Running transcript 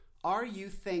Are you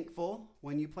thankful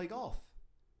when you play golf?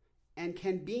 And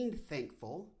can being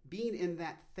thankful, being in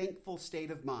that thankful state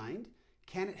of mind,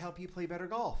 can it help you play better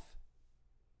golf?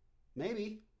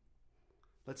 Maybe.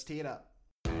 Let's tee it up.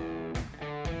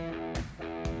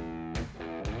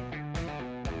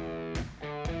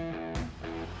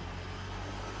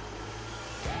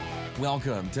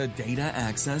 Welcome to Data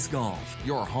Access Golf,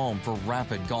 your home for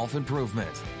rapid golf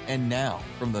improvement. And now,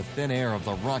 from the thin air of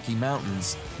the Rocky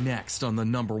Mountains, next on the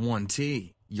number one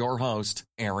tee, your host,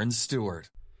 Aaron Stewart.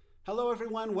 Hello,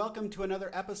 everyone. Welcome to another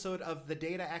episode of the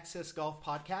Data Access Golf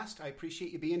Podcast. I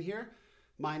appreciate you being here.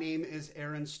 My name is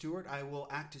Aaron Stewart. I will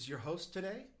act as your host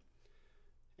today,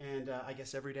 and I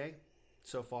guess every day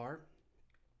so far.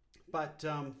 But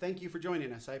thank you for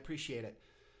joining us. I appreciate it.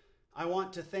 I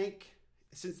want to thank...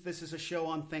 Since this is a show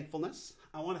on thankfulness,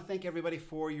 I want to thank everybody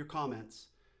for your comments.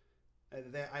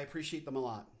 I appreciate them a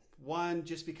lot. One,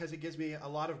 just because it gives me a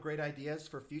lot of great ideas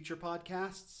for future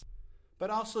podcasts, but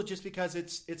also just because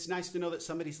it's nice to know that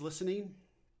somebody's listening.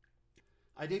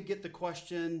 I did get the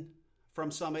question from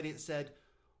somebody that said,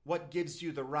 what gives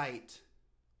you the right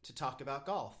to talk about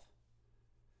golf?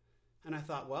 And I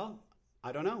thought, well,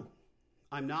 I don't know.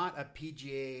 I'm not a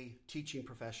PGA teaching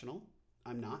professional.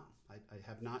 I'm not. I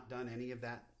have not done any of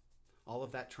that, all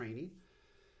of that training.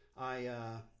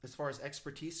 As far as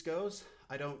expertise goes,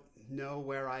 I don't know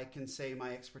where I can say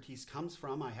my expertise comes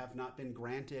from. I have not been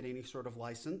granted any sort of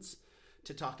license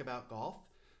to talk about golf.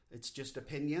 It's just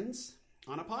opinions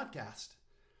on a podcast.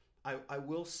 I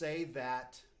will say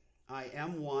that I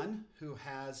am one who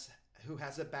has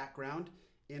a background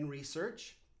in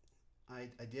research. I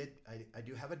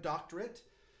do have a doctorate.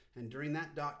 And during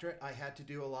that doctorate, I had to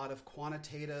do a lot of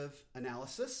quantitative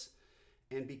analysis.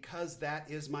 And because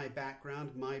that is my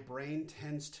background, my brain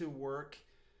tends to work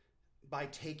by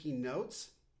taking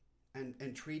notes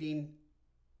and treating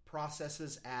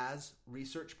processes as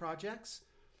research projects.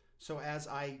 So as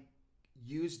I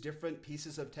use different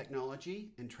pieces of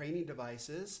technology and training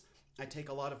devices, I take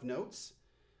a lot of notes.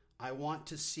 I want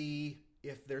to see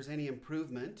if there's any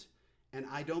improvement. And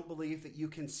I don't believe that you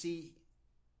can see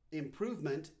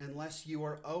improvement unless you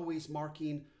are always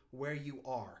marking where you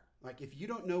are. Like if you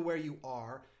don't know where you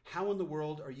are, how in the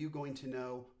world are you going to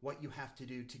know what you have to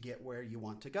do to get where you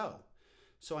want to go?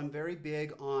 So I'm very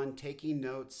big on taking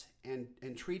notes and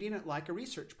treating it like a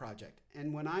research project.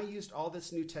 And when I used all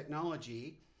this new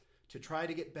technology to try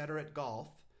to get better at golf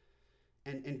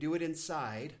and do it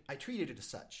inside, I treated it as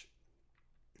such.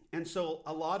 And so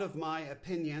a lot of my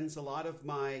opinions, a lot of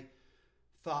my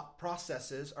thought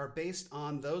processes are based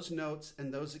on those notes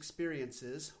and those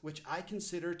experiences, which I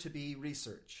consider to be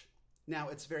research. Now,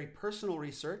 it's very personal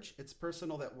research. It's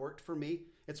personal that worked for me.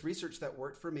 It's research that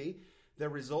worked for me. The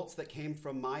results that came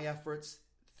from my efforts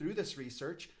through this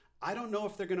research, I don't know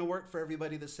if they're going to work for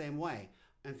everybody the same way.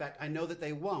 In fact, I know that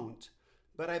they won't,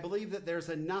 but I believe that there's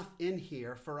enough in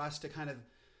here for us to kind of,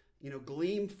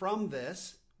 glean from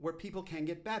this where people can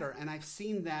get better. And I've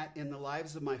seen that in the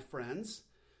lives of my friends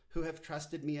who have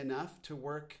trusted me enough to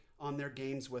work on their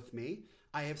games with me.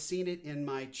 I have seen it in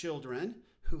my children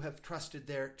who have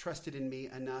trusted in me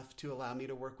enough to allow me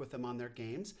to work with them on their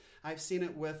games. I've seen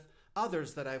it with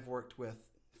others that I've worked with,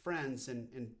 friends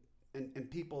and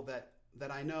people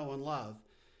that I know and love,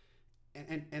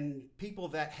 and people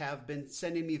that have been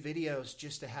sending me videos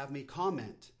just to have me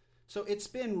comment. So it's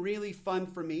been really fun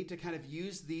for me to kind of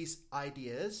use these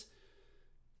ideas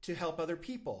to help other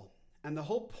people. And the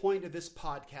whole point of this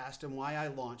podcast and why I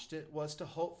launched it was to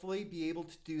hopefully be able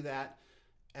to do that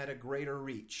at a greater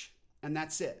reach. And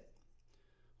that's it.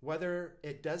 Whether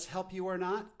it does help you or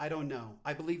not, I don't know.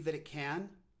 I believe that it can.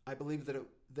 I believe that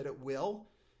it will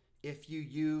if you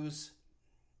use,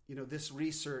 this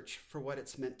research for what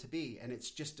it's meant to be. And it's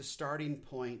just a starting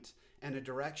point and a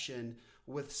direction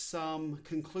with some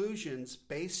conclusions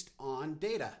based on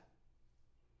data,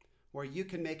 where you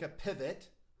can make a pivot.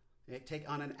 Take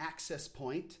on an access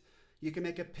point. You can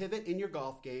make a pivot in your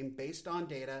golf game based on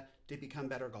data to become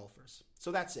better golfers.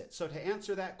 So that's it. So to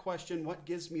answer that question, what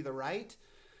gives me the right?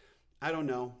 I don't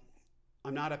know.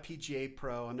 I'm not a PGA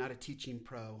pro. I'm not a teaching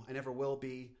pro. I never will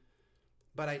be.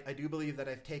 But I do believe that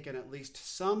I've taken at least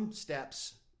some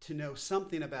steps to know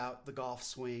something about the golf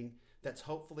swing that's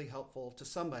hopefully helpful to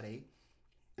somebody.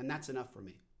 And that's enough for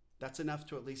me. That's enough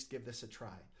to at least give this a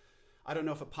try. I don't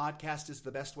know if a podcast is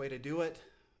the best way to do it.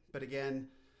 But again,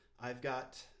 I've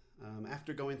got,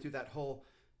 after going through that whole,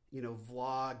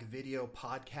 vlog, video,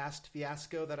 podcast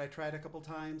fiasco that I tried a couple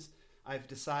times, I've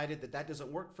decided that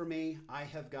doesn't work for me. I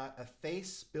have got a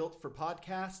face built for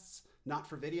podcasts, not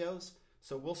for videos.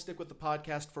 So we'll stick with the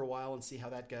podcast for a while and see how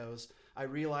that goes. I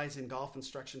realize in golf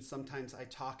instruction, sometimes I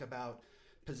talk about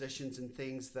positions and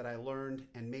things that I learned,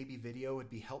 and maybe video would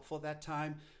be helpful at that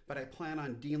time, but I plan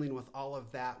on dealing with all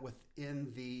of that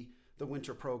within the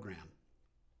winter program.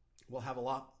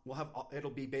 It'll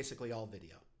be basically all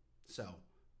video.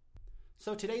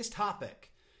 So today's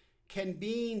topic, can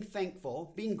being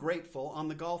thankful, being grateful on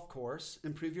the golf course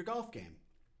improve your golf game?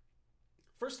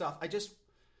 First off,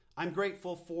 I'm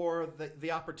grateful for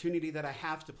the opportunity that I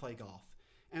have to play golf.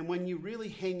 And when you really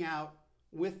hang out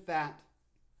with that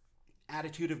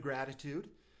attitude of gratitude,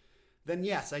 then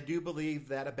yes, I do believe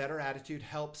that a better attitude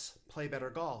helps play better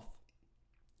golf.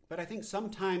 But I think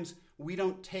sometimes we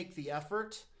don't take the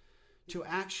effort to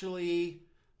actually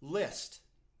list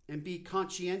and be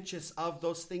conscientious of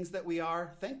those things that we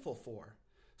are thankful for.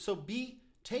 So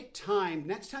take time,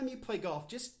 next time you play golf,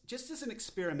 just as an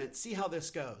experiment, see how this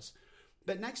goes.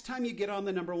 But next time you get on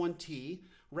the number one tee,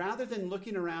 rather than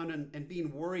looking around and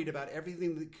being worried about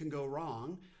everything that can go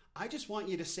wrong, I just want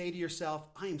you to say to yourself,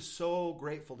 I am so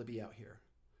grateful to be out here.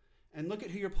 And look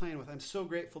at who you're playing with. I'm so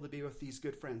grateful to be with these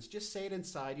good friends. Just say it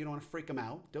inside. You don't want to freak them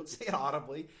out. Don't say it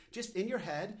audibly. Just in your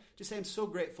head, just say, I'm so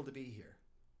grateful to be here,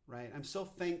 right? I'm so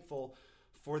thankful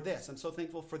for this. I'm so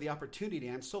thankful for the opportunity.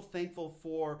 I'm so thankful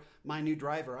for my new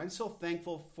driver. I'm so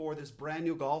thankful for this brand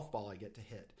new golf ball I get to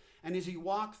hit. And as you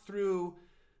walk through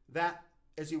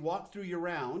your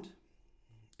round,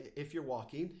 if you're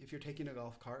walking, if you're taking a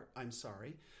golf cart, I'm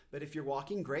sorry. But if you're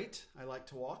walking, great. I like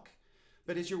to walk.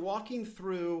 But as you're walking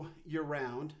through your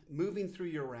round, moving through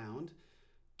your round,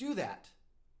 do that,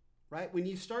 right? When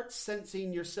you start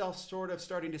sensing yourself sort of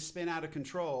starting to spin out of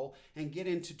control and get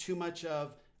into too much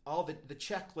of all the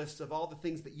checklists of all the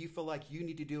things that you feel like you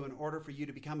need to do in order for you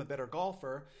to become a better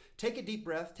golfer, take a deep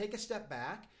breath, take a step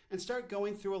back, and start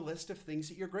going through a list of things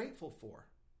that you're grateful for.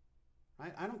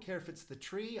 Right? I don't care if it's the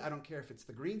tree. I don't care if it's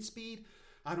the green speed.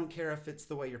 I don't care if it's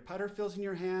the way your putter feels in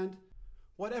your hand.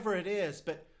 Whatever it is,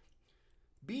 but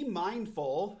be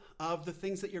mindful of the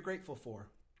things that you're grateful for,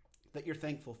 that you're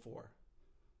thankful for.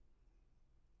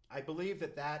 I believe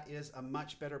that is a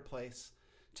much better place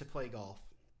to play golf.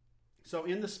 So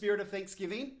in the spirit of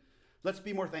Thanksgiving, let's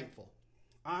be more thankful.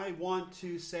 I want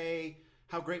to say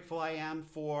how grateful I am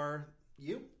for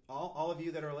you, all of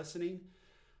you that are listening.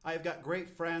 I've got great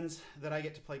friends that I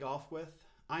get to play golf with.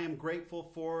 I am grateful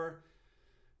for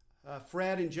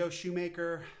Fred and Joe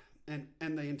Shoemaker and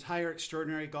the entire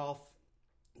Extraordinary Golf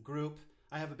group.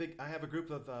 I have a group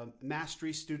of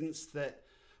mastery students that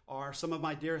are some of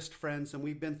my dearest friends, and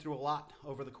we've been through a lot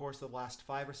over the course of the last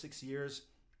 5 or 6 years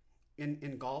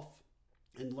in golf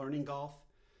and learning golf.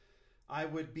 I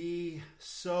would be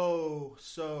so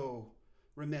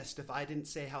remiss if I didn't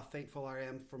say how thankful I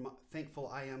am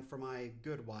for my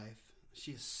good wife.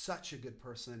 She is such a good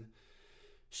person.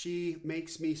 She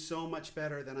makes me so much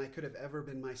better than I could have ever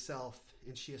been myself,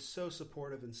 and she is so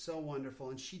supportive and so wonderful,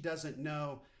 and she doesn't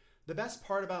know. The best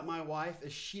part about my wife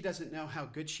is she doesn't know how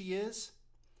good she is.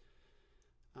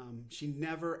 She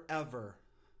never, ever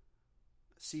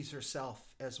sees herself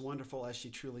as wonderful as she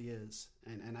truly is,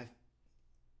 and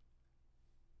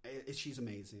she's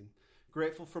amazing.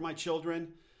 Grateful for my children,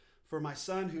 for my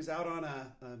son who's out on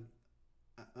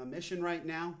a mission right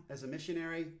now as a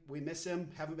missionary. We miss him,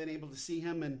 haven't been able to see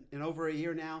him in over a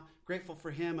year now. Grateful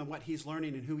for him and what he's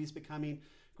learning and who he's becoming.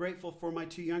 Grateful for my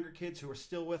 2 younger kids who are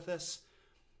still with us,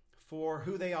 for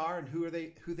who they are and who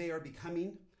they are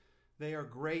becoming. They are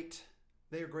great.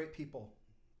 They are great people.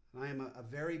 And I am a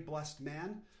very blessed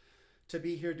man to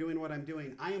be here doing what I'm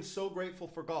doing. I am so grateful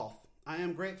for golf. I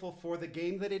am grateful for the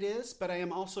game that it is, but I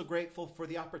am also grateful for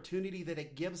the opportunity that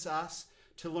it gives us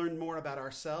to learn more about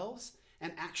ourselves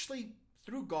and actually,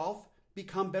 through golf,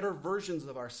 become better versions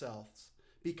of ourselves,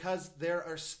 because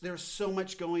there's so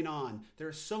much going on.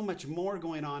 There's so much more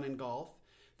going on in golf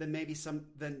than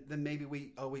maybe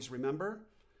we always remember.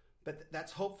 But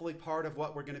that's hopefully part of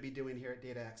what we're going to be doing here at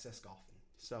Data Access Golf.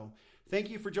 So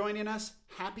thank you for joining us.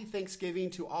 Happy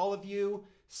Thanksgiving to all of you.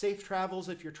 Safe travels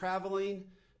if you're traveling.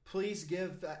 Please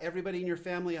give everybody in your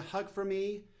family a hug for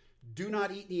me. Do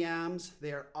not eat yams.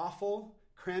 They are awful.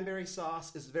 Cranberry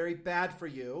sauce is very bad for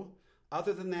you.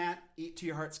 Other than that, eat to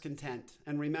your heart's content.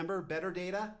 And remember, better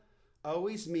data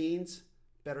always means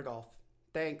better golf.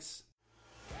 Thanks.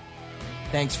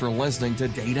 Thanks for listening to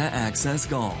Data Access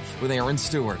Golf with Aaron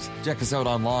Stewart. Check us out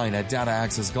online at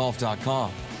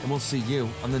dataaccessgolf.com, and we'll see you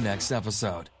on the next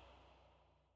episode.